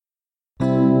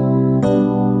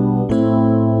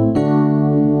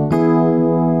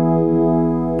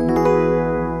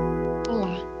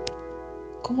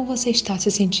você está se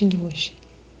sentindo hoje?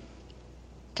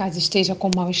 Caso esteja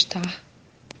com mal-estar,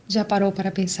 já parou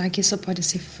para pensar que isso pode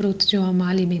ser fruto de uma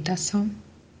má alimentação?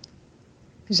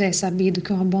 Já é sabido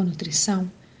que uma boa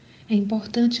nutrição é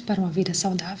importante para uma vida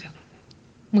saudável.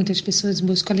 Muitas pessoas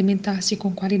buscam alimentar-se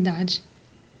com qualidade,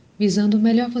 visando o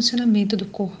melhor funcionamento do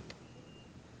corpo.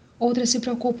 Outras se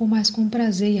preocupam mais com o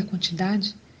prazer e a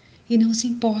quantidade e não se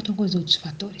importam com os outros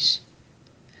fatores.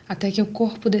 Até que o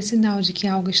corpo dê sinal de que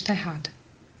algo está errado.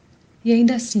 E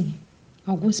ainda assim,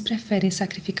 alguns preferem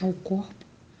sacrificar o corpo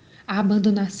a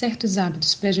abandonar certos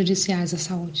hábitos prejudiciais à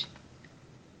saúde.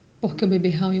 Porque o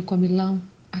beberrão e o comilão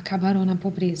acabarão na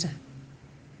pobreza,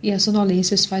 e a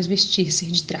sonolência os faz vestir-se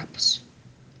de trapos.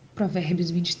 Provérbios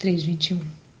 23:21.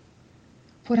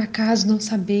 Por acaso não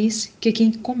sabeis que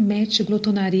quem comete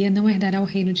glutonaria não herdará o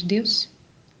reino de Deus?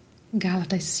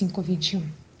 Gálatas 5:21.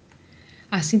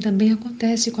 Assim também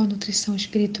acontece com a nutrição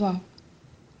espiritual.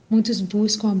 Muitos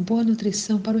buscam a boa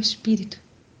nutrição para o espírito.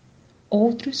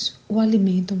 Outros o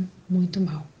alimentam muito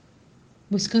mal.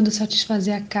 Buscando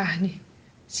satisfazer a carne,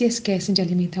 se esquecem de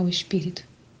alimentar o espírito.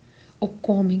 Ou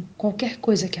comem qualquer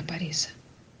coisa que apareça.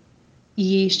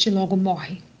 E este logo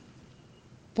morre.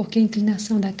 Porque a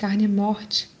inclinação da carne é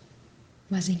morte,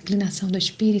 mas a inclinação do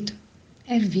espírito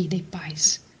é vida e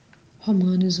paz.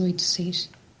 Romanos 8:6.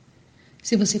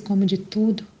 Se você come de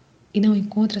tudo e não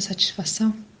encontra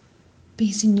satisfação,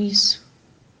 pense nisso.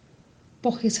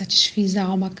 Porque satisfiz a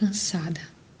alma cansada,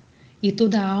 e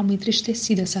toda a alma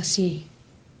entristecida saciei.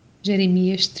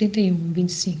 Jeremias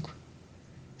 31:25.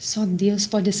 Só Deus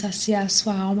pode saciar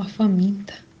sua alma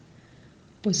faminta,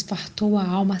 pois fartou a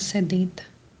alma sedenta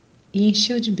e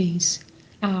encheu de bens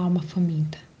a alma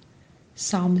faminta.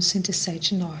 Salmos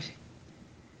 107:9.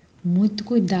 Muito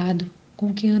cuidado com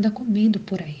o que anda comendo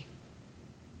por aí.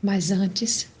 Mas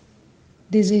antes,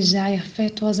 desejai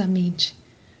afetuosamente,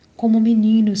 como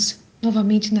meninos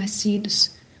novamente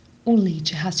nascidos, o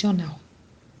leite racional,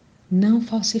 não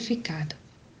falsificado,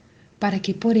 para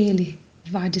que por ele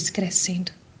vades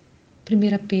crescendo.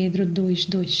 1 Pedro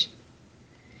 2:2.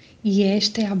 E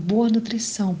esta é a boa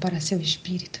nutrição para seu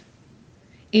espírito.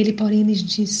 Ele, porém, lhes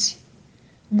disse: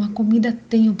 uma comida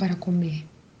tenho para comer,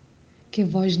 que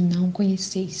vós não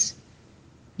conheceis.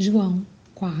 João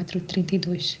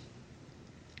 4:32.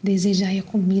 Desejai a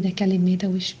comida que alimenta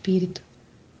o espírito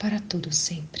para todo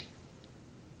sempre.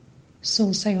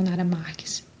 Sou Sayonara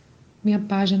Marques. Minha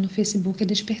página no Facebook é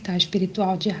Despertar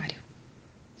Espiritual Diário.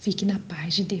 Fique na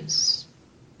paz de Deus.